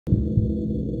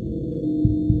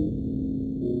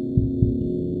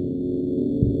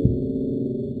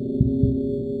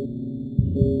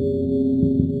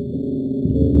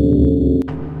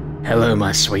Hello,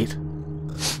 my sweet.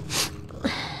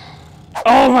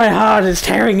 Oh, my heart is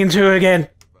tearing in two again.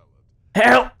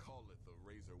 Help!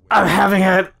 I'm having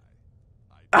a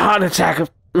heart attack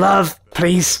of love.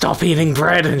 Please stop eating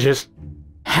bread and just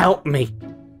help me.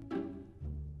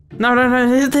 No,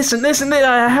 listen,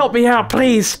 help me out,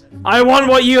 please. I want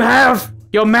what you have.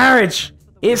 Your marriage.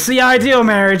 It's the ideal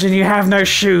marriage and you have no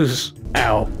shoes.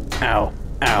 Ow, ow,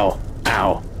 ow,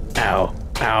 ow, ow,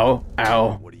 ow,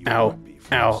 ow, ow,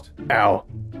 ow, ow.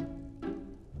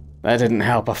 That didn't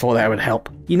help. I thought that would help.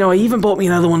 You know, he even bought me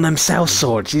another one of them cell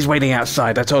swords. He's waiting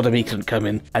outside. I told him he couldn't come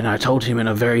in. And I told him in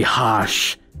a very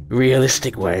harsh,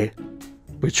 realistic way,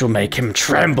 which will make him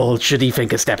tremble should he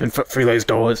think of stepping foot through those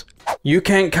doors. You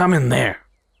can't come in there.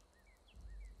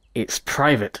 It's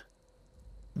private,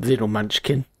 little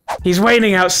munchkin. He's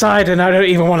waiting outside and I don't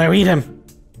even want to eat him.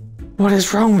 What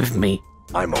is wrong with me?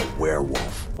 I'm a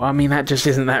werewolf. Well, I mean, that just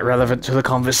isn't that relevant to the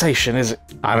conversation, is it?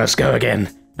 I must go again.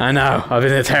 I know, I've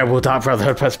been a terrible Dark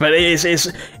Brotherhood person, but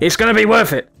it's gonna be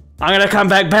worth it. I'm gonna come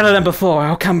back better than before.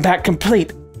 I'll come back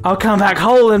complete. I'll come back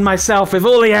whole in myself with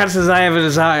all the answers I ever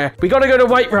desire. We gotta go to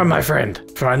Whiterun, my friend.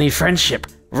 For I need friendship.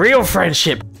 Real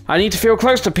friendship. I need to feel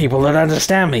close to people that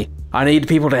understand me. I need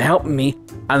people to help me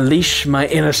unleash my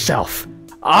inner self.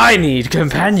 I need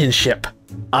companionship.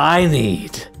 I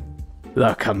need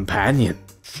the companions.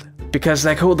 Because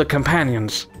they're called the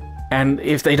companions. And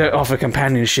if they don't offer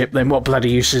companionship, then what bloody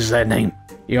use is their name?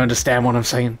 You understand what I'm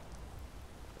saying?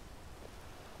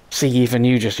 See, even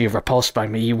you're repulsed by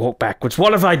me, you walk backwards.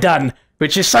 What have I done?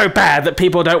 Which is so bad that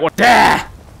people don't want—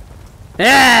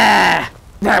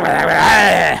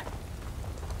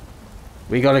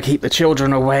 We gotta keep the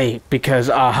children away, because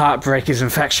our heartbreak is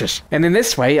infectious. And in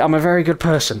this way, I'm a very good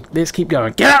person. Let's keep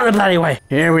going. Get out of the bloody way!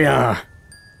 Here we are.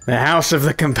 The House of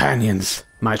the Companions.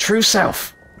 My true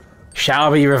self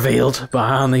shall be revealed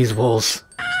behind these walls.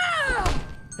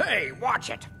 Hey, watch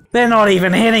it! They're not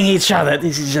even hitting each other.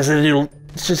 This is just a little...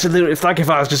 It's like if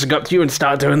I was just to go up to you and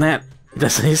start doing that.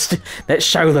 Let's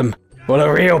show them what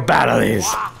a real battle is.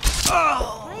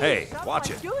 Hey, watch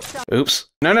it. Oops.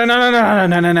 No,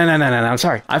 I'm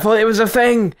sorry. I thought it was a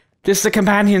thing. Just the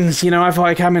companions, you know, I thought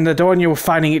I come in the door and you were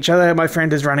fighting each other. My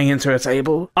friend is running into a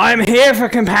table. I'm here for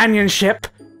companionship.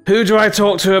 Who do I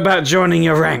talk to about joining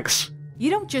your ranks?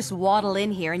 You don't just waddle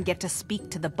in here and get to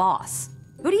speak to the boss.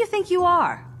 Who do you think you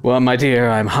are? Well, my dear,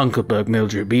 I'm Hunkleberg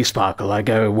Mildred Beesparkle. I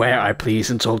go where I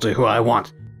please and talk to who I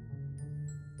want.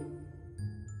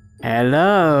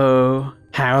 Hello.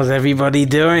 How's everybody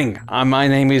doing? My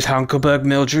name is Hunkleberg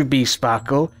Mildred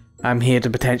Beesparkle. I'm here to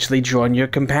potentially join your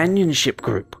companionship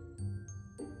group.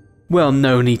 Well,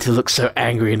 no need to look so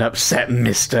angry and upset,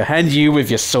 mister. And you with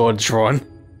your sword drawn.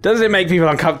 Does it make people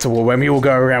uncomfortable when we all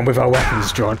go around with our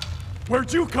weapons drawn?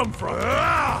 Where'd you come from?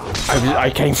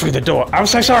 I came through the door. I'm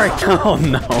so sorry. Oh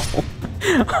no.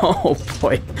 Oh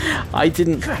boy. I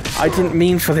didn't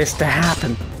mean for this to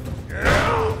happen.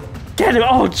 Get him!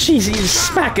 Oh jeez, he's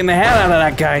smacking the hell out of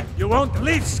that guy. You won't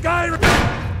leave Skyrim!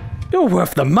 You're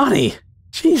worth the money.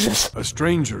 Jesus. A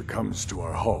stranger comes to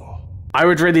our hall. I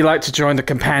would really like to join the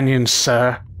companions,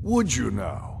 sir. Would you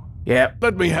now? Yep.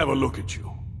 Let me have a look at you.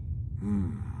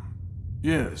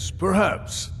 Yes,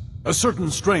 perhaps. A certain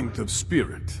strength of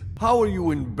spirit. How are you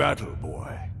in battle,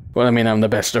 boy? Well, I mean, I'm the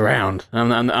best around.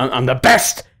 I'm the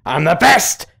best! I'm the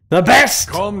best! The best!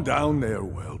 Calm down there,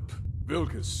 whelp.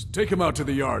 Vilkas, take him out to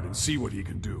the yard and see what he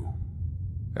can do.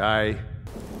 Aye.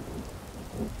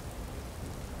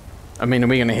 I mean, are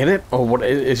we gonna hit it? Or what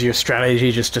is your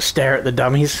strategy, just to stare at the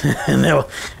dummies and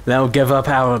they'll give up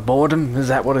our boredom? Is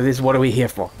that what it is? What are we here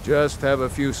for? Just have a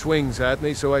few swings at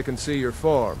me so I can see your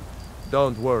form.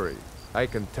 Don't worry, I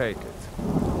can take it.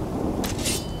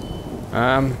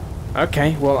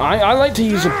 Okay, well, I like to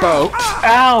use a bow.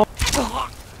 Ow!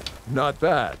 Not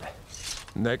bad.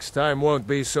 Next time won't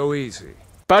be so easy.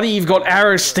 Buddy, you've got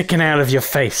arrows sticking out of your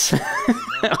face.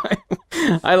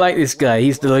 I like this guy,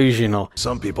 he's delusional.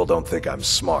 Some people don't think I'm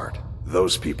smart.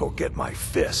 Those people get my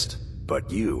fist. But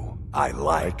you, I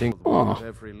like. Oh,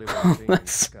 Every living thing in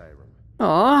Skyrim.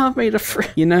 I've made a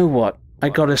friend. You know what? I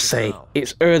gotta say,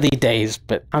 it's early days,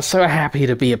 but I'm so happy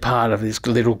to be a part of this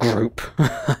little group.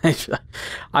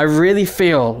 I really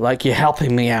feel like you're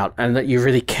helping me out and that you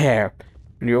really care.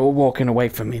 And you're all walking away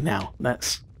from me now. You're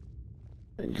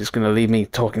just gonna leave me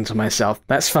talking to myself.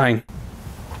 That's fine.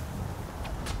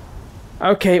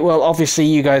 Okay, well, obviously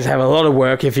you guys have a lot of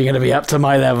work if you're gonna be up to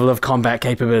my level of combat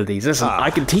capabilities. Listen,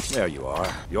 I can teach— There you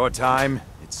are. Your time,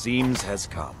 it seems, has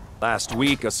come. Last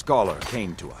week, a scholar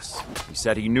came to us. He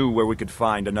said he knew where we could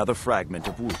find another fragment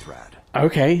of Wuthrad.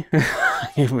 Okay.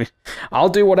 I'll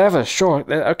do whatever, sure.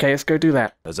 Okay, let's go do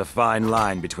that. There's a fine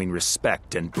line between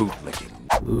respect and bootlicking.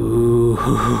 Ooh,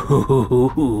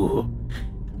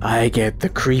 I get the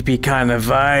creepy kind of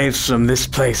vibes from this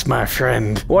place, my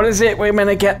friend. What is it we're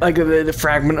gonna get, like the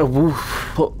fragment of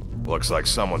woof? Looks like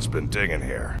someone's been digging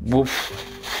here.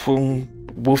 Woof,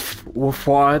 woof,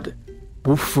 woofwad,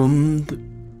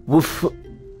 woof.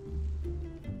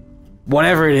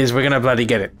 Whatever it is, we're gonna bloody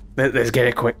get it. Let's get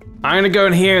it quick. I'm gonna go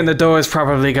in here and the door is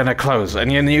probably gonna close.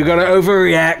 And you're gonna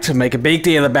overreact and make a big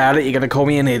deal about it. You're gonna call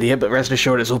me an idiot, but rest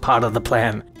assured it's all part of the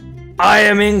plan. I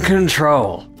am in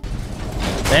control.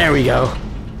 There we go.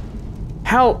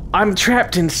 Hell, I'm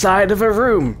trapped inside of a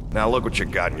room. Now look what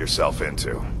you've gotten yourself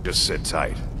into. Just sit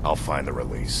tight. I'll find the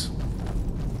release.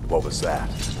 What was that?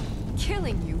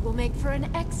 Killing you will make for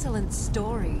an excellent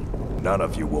story. None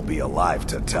of you will be alive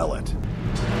to tell it.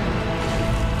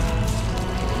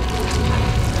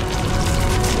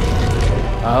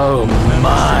 Oh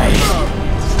my.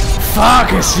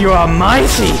 Farkas, you are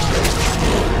mighty.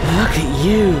 Look at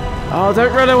you. Oh,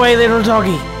 don't run away, little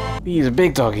doggy. He's a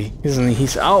big doggy, isn't he?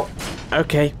 Oh,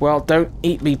 okay. Well, don't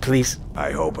eat me, please. I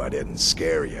hope I didn't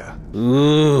scare you.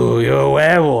 Ooh, you're a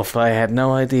werewolf. I had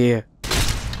no idea.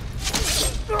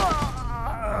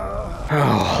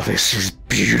 Oh, this is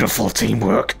beautiful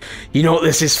teamwork. You know what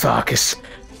this is, Farkas?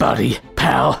 Buddy,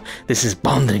 pal, this is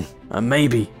bonding. And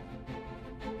maybe,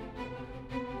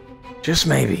 just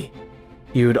maybe,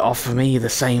 you would offer me the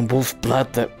same wolf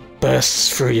blood that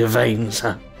bursts through your veins,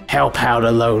 huh? Help out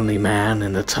a lonely man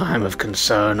in a time of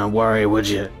concern and worry, would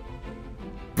you?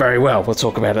 Very well, we'll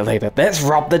talk about it later. Let's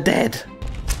rob the dead.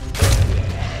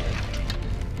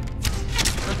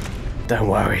 Don't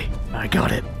worry, I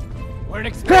got it. Weren't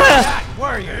expecting that,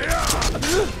 were you?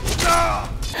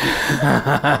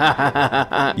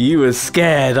 You were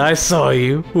scared, I saw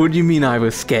you. What do you mean I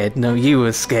was scared? No, you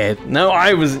were scared. No,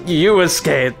 you were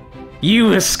scared. You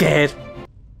were scared.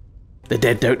 The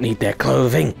dead don't need their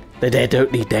clothing. The dead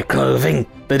don't need their clothing.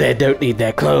 The dead don't need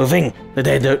their clothing. The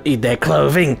dead don't need their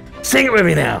clothing. Sing it with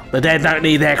me now. The dead don't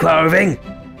need their clothing.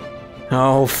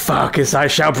 Oh, Farkas, I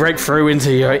shall break through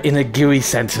into your inner gooey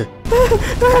center.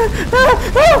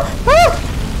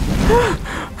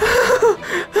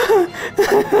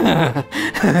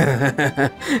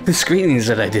 The screamings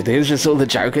that I did, it was just all the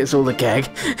joke, it's all the gag.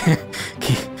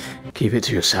 Keep it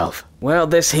to yourself. Well,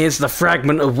 this here's the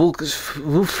fragment of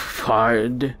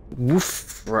Woofard.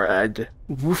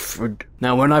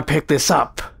 Now, when I pick this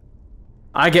up,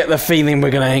 I get the feeling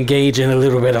we're gonna engage in a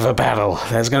little bit of a battle.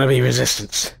 There's gonna be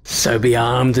resistance. So be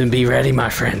armed and be ready, my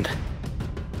friend.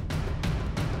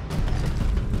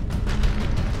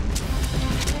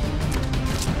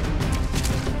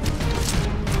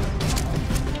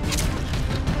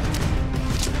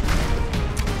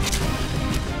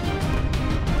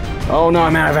 Oh no,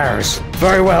 I'm out of arrows.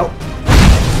 Very well.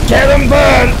 Get them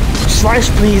burned! Slice,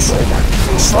 please.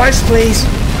 Slice, please.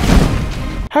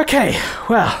 Okay,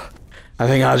 well, I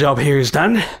think our job here is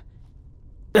done.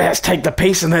 Let's take the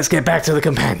piece and let's get back to the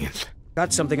companions.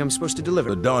 Got something I'm supposed to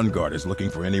deliver. The Dawn Guard is looking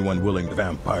for anyone willing to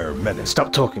vampire menace.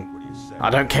 Stop talking. I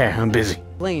don't care, I'm busy.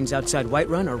 Planes outside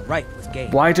Whiterun are ripe with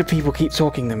game. Why do people keep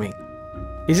talking to me?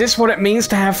 Is this what it means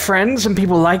to have friends and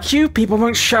people like you? People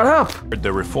won't shut up.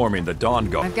 They're reforming the Dawn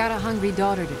Guard. I've got a hungry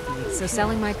daughter to feed, so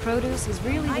selling my produce is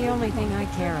really the only thing I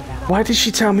care about. Why did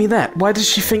she tell me that? Why does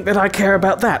she think that I care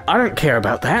about that? I don't care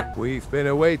about that. We've been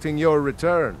awaiting your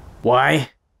return.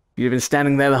 Why? You've been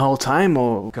standing there the whole time,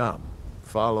 or...? Come,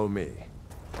 follow me.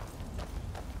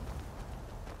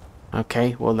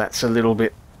 Okay, well that's a little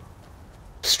bit...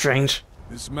 strange.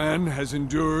 This man has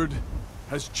endured,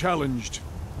 has challenged,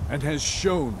 and has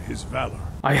shown his valor.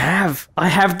 I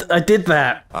did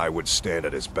that. I would stand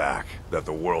at his back, that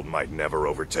the world might never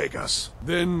overtake us.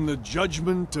 Then the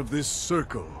judgment of this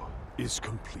circle is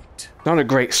complete. Not a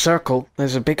great circle.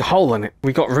 There's a big hole in it.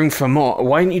 We got room for more.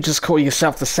 Why don't you just call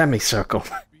yourself the semicircle?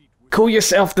 Call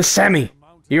yourself the semi.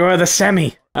 You are the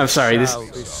semi. I'm sorry,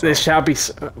 this shall be...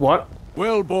 what?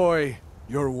 Well, boy,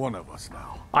 you're one of us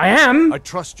now. I am? I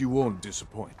trust you won't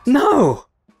disappoint. No!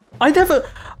 I never...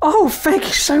 Oh, thank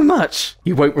you so much.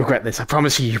 You won't regret this. I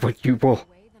promise you, you will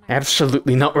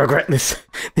absolutely not regret this.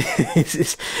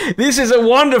 This is a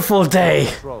wonderful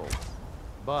day.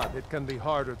 But it can be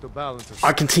harder to balance.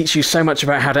 I can teach you so much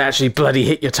about how to actually bloody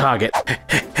hit your target.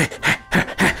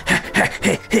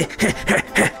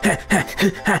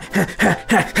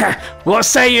 What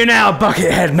say you now,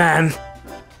 Buckethead man?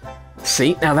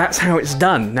 See, now that's how it's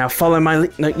done. Now follow my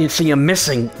lead. No, you see I'm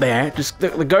missing there. Just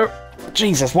go.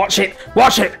 Jesus, watch it!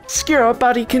 Watch it! Skewer,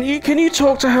 buddy, can you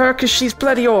talk to her? Cause she's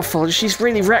bloody awful. She's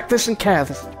really reckless and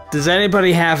careless. Does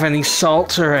anybody have any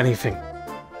salt or anything?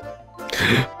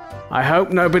 I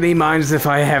hope nobody minds if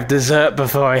I have dessert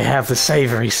before I have the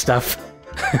savory stuff.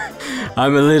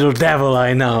 I'm a little devil,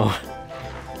 I know.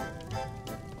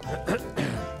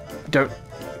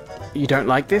 You don't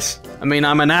like this? I mean,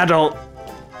 I'm an adult.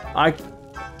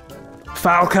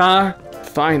 Falcar?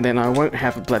 Fine then, I won't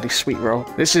have a bloody sweet roll.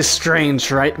 This is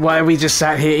strange, right? Why are we just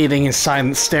sat here eating in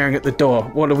silence, staring at the door?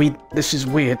 What are we? This is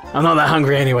weird. I'm not that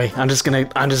hungry anyway. I'm just gonna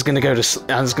go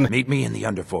to Meet me in the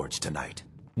Underforge tonight.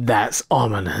 That's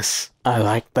ominous. I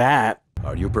like that.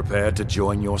 Are you prepared to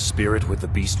join your spirit with the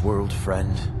beast world,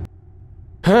 friend?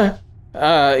 Huh?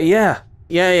 Yeah.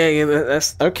 Yeah,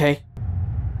 that's okay.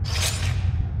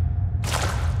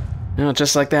 Oh,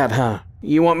 just like that, huh?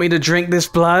 You want me to drink this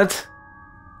blood?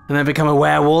 And then become a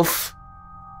werewolf?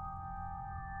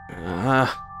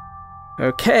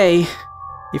 Okay.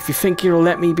 If you think you'll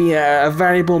let me be a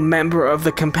valuable member of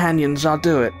the Companions, I'll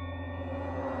do it.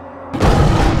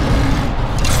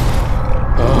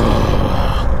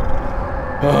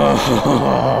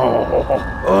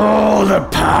 Oh, the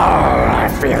power! I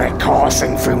feel it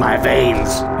coursing through my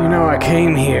veins. You know, I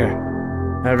came here,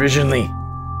 originally,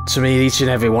 to meet each and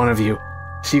every one of you,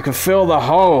 so you can fill the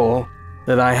hole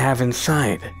that I have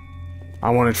inside. I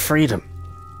wanted freedom.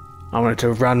 I wanted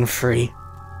to run free,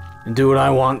 and do what I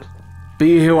want,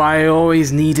 be who I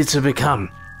always needed to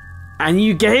become. And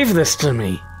you gave this to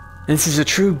me. This is a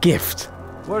true gift.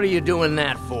 What are you doing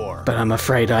that for? But I'm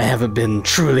afraid I haven't been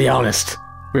truly honest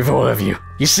with all of you.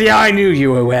 You see, I knew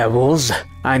you were werewolves.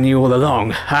 I knew all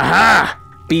along. Ha-ha!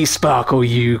 Sparkle,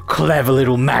 you clever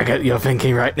little maggot you're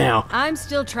thinking right now. I'm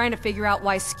still trying to figure out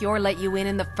why Skjor let you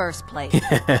in the first place.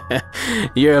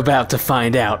 You're about to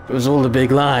find out. It was all a big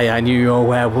lie. I knew you were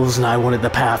werewolves and I wanted the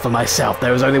power for myself.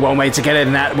 There was only one way to get it,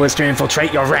 and that was to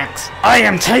infiltrate your ranks. I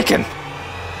am taken.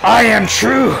 I am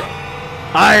true.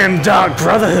 I am Dark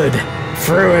Brotherhood.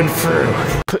 Through and through.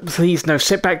 Please, no,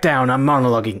 sit back down. I'm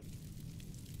monologuing.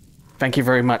 Thank you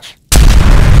very much.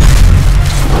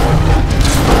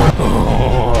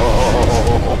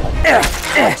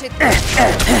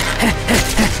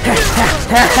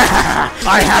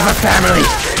 I have a family.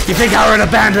 You think I would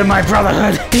abandon my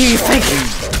brotherhood? Do you think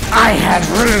I had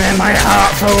room in my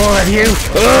heart for all of you?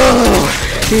 Oh,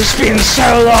 it's been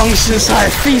so long since I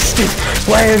feasted.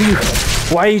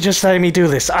 Why are you just letting me do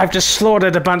this? I've just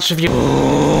slaughtered a bunch of you.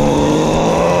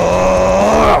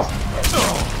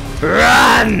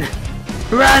 Run!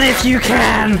 Run if you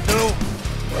can!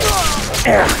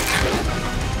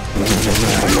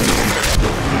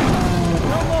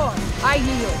 I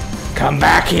heal. Come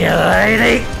back here,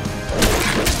 lady!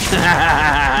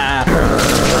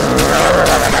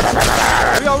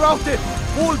 We are routed!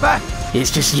 Fall back! It's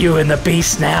just you and the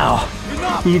beast now.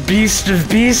 You beast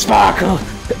of Sparkle.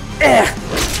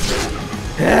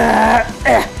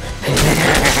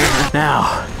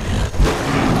 Now,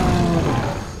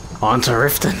 on to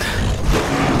Riften.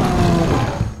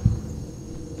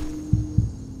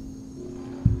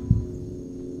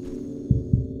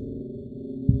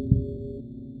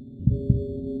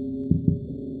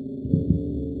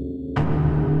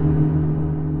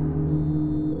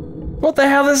 What the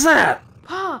hell is that?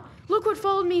 Pa, look what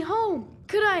followed me home.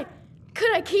 Could I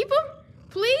keep him?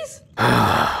 Please?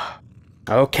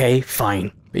 Okay,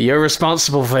 fine. But you're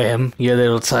responsible for him, you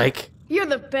little tyke. You're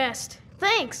the best.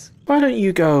 Thanks. Why don't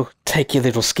you go take your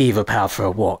little skeever pal for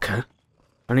a walk, huh?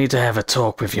 I need to have a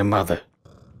talk with your mother.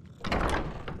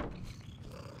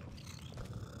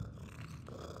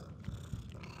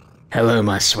 Hello,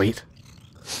 my sweet.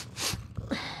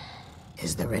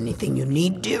 Is there anything you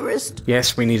need, dearest?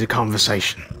 Yes, we need a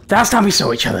conversation. Last time we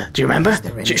saw each other, do you remember?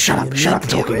 Shut up I'm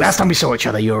talking. Last time we saw each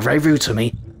other, you were very rude to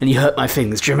me, and you hurt my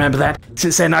feelings. Do you remember that?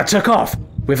 Since then, I took off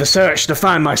with a search to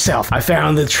find myself. I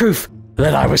found the truth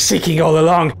that I was seeking all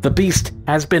along. The beast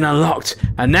has been unlocked,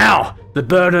 and now the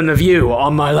burden of you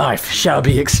on my life shall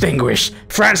be extinguished.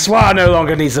 Francois no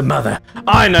longer needs a mother.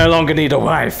 I no longer need a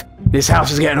wife. This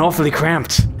house is getting awfully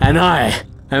cramped, and I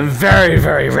am very,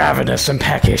 very ravenous and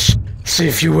peckish. So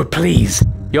if you would please,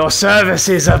 your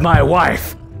services of my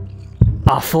wife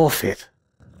are forfeit.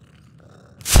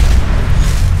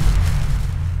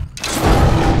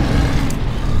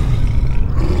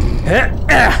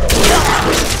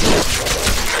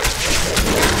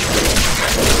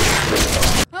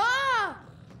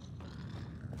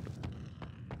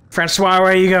 Francois,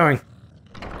 where are you going?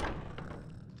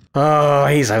 Oh,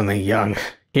 he's only young.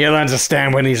 He'll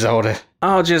understand when he's older.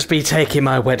 I'll just be taking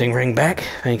my wedding ring back.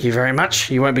 Thank you very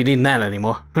much. You won't be needing that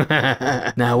anymore.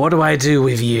 Now, what do I do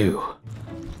with you?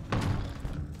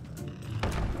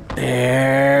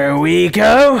 There we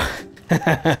go.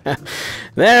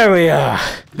 There we are.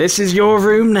 This is your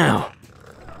room now.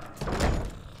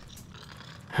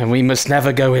 and we must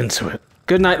never go into it.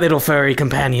 Good night, little furry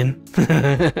companion.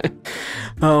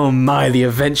 Oh my, the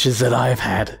adventures that I've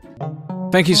had.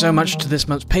 Thank you so much to this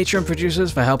month's Patreon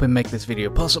producers for helping make this video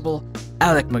possible.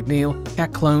 Alec McNeil,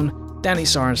 Cat Clone, Danny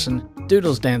Sorensen,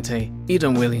 Doodles Dante,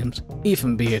 Eden Williams,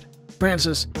 Ethan Beard,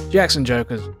 Francis, Jackson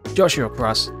Jokers, Joshua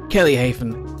Cross, Kelly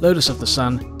Hafen, Lotus of the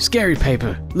Sun, Scary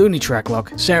Paper, Looney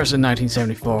Tracklock, Saracen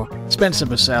 1974, Spencer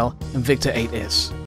Purcell, and Victor 8S.